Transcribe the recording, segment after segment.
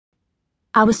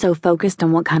I was so focused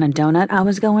on what kind of donut I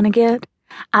was going to get,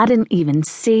 I didn't even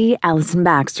see Allison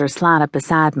Baxter slide up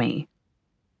beside me.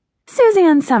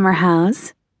 "Suzanne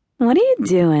Summerhouse, what are you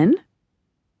doing?"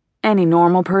 Any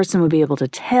normal person would be able to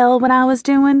tell what I was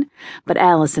doing, but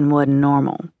Allison wasn't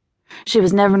normal. She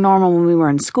was never normal when we were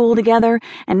in school together,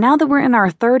 and now that we're in our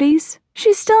 30s,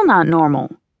 she's still not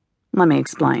normal. Let me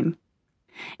explain.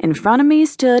 In front of me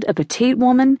stood a petite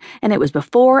woman, and it was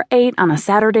before 8 on a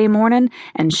Saturday morning,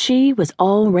 and she was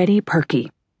already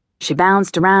perky. She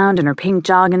bounced around in her pink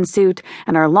jogging suit,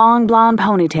 and her long blonde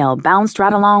ponytail bounced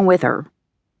right along with her.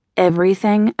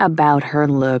 Everything about her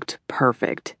looked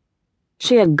perfect.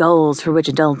 She had goals for which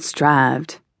adults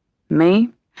strived. Me?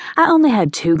 I only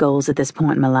had 2 goals at this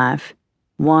point in my life.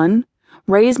 1,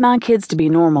 raise my kids to be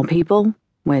normal people,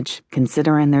 which,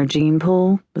 considering their gene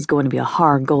pool, was going to be a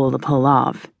hard goal to pull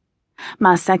off.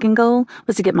 My second goal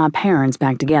was to get my parents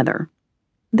back together.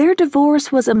 Their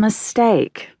divorce was a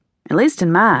mistake, at least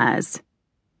in my eyes.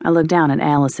 I looked down at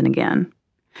Allison again.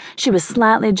 She was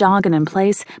slightly jogging in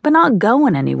place, but not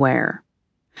going anywhere.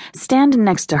 Standing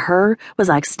next to her was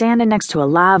like standing next to a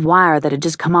live wire that had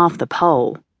just come off the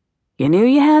pole. You knew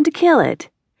you had to kill it.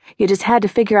 You just had to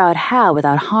figure out how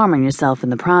without harming yourself in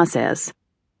the process.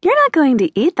 "You're not going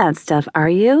to eat that stuff, are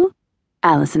you?"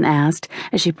 Allison asked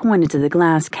as she pointed to the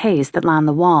glass case that lined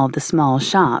the wall of the small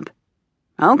shop.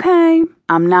 Okay,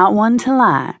 I'm not one to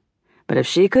lie, but if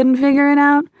she couldn't figure it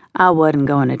out, I wasn't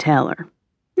going to tell her.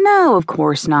 No, of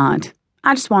course not.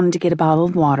 I just wanted to get a bottle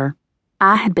of water.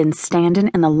 I had been standing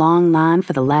in the long line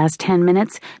for the last 10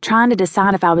 minutes trying to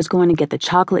decide if I was going to get the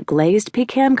chocolate glazed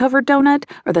pecan-covered donut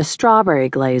or the strawberry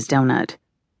glazed donut.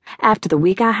 After the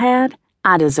week I had,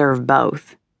 I deserved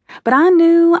both. But I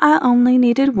knew I only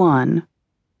needed one.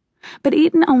 But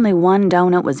eating only one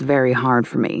donut was very hard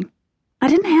for me. I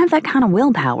didn't have that kind of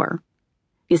willpower.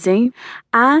 You see,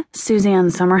 I,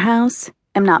 Suzanne Summerhouse,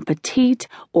 am not petite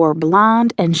or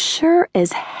blonde and sure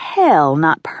as hell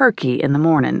not perky in the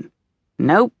morning.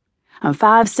 Nope. I'm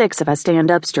 5'6" if I stand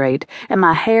up straight, and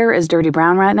my hair is dirty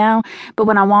brown right now, but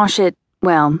when I wash it,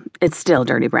 well, it's still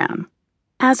dirty brown.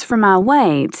 As for my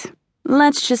weight,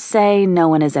 let's just say no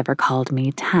one has ever called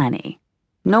me tiny.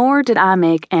 Nor did I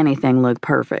make anything look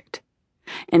perfect.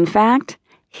 In fact,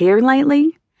 here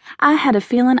lately, I had a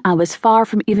feeling I was far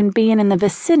from even being in the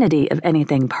vicinity of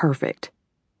anything perfect.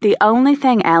 The only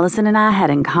thing Allison and I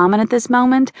had in common at this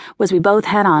moment was we both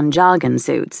had on jogging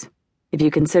suits. If you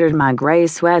considered my gray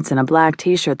sweats and a black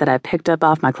t-shirt that I picked up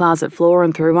off my closet floor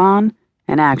and threw on,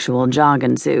 an actual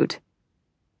jogging suit.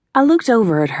 I looked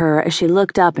over at her as she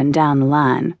looked up and down the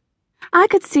line. I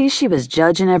could see she was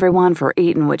judging everyone for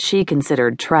eating what she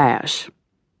considered trash.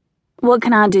 "What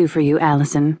can I do for you,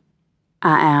 Allison?"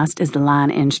 I asked as the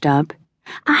line inched up.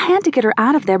 I had to get her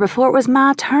out of there before it was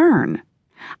my turn.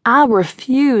 I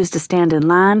refused to stand in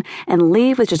line and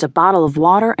leave with just a bottle of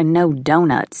water and no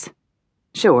donuts.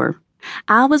 Sure,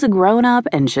 I was a grown-up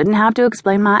and shouldn't have to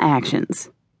explain my actions.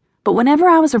 But whenever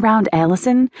I was around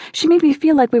Allison, she made me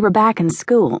feel like we were back in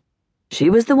school. She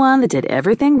was the one that did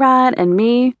everything right, and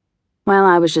me, well,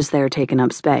 I was just there taking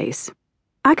up space.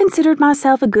 I considered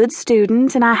myself a good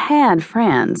student, and I had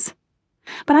friends.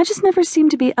 But I just never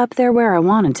seemed to be up there where I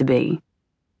wanted to be.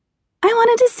 "I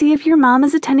wanted to see if your mom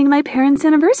is attending my parents'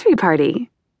 anniversary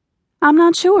party." "I'm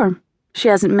not sure. She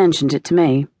hasn't mentioned it to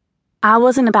me." I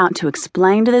wasn't about to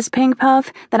explain to this pink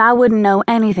puff that I wouldn't know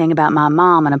anything about my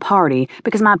mom and a party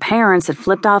because my parents had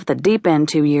flipped off the deep end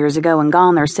 2 years ago and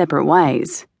gone their separate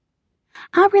ways.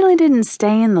 I really didn't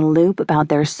stay in the loop about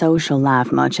their social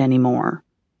life much anymore.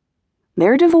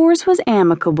 Their divorce was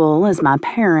amicable, as my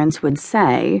parents would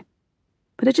say,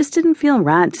 but it just didn't feel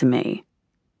right to me.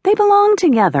 They belonged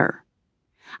together.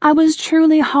 I was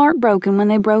truly heartbroken when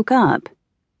they broke up.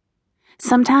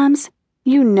 Sometimes,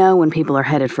 you know when people are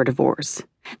headed for divorce.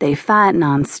 They fight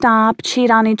nonstop,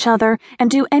 cheat on each other, and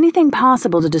do anything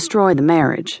possible to destroy the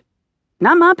marriage.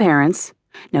 Not my parents.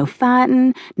 No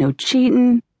fighting, no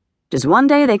cheating. Just one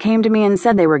day they came to me and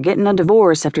said they were getting a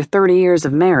divorce after 30 years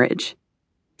of marriage.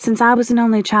 Since I was an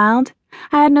only child,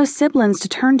 I had no siblings to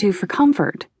turn to for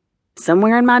comfort.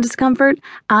 Somewhere in my discomfort,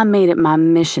 I made it my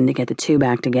mission to get the 2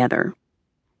 back together.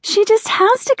 "She just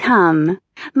has to come.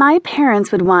 My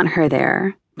parents would want her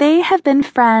there. They have been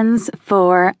friends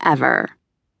forever."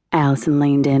 Allison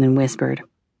leaned in and whispered,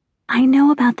 "I know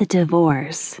about the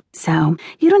divorce, so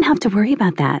you don't have to worry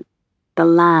about that." The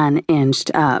line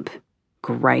inched up.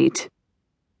 Great.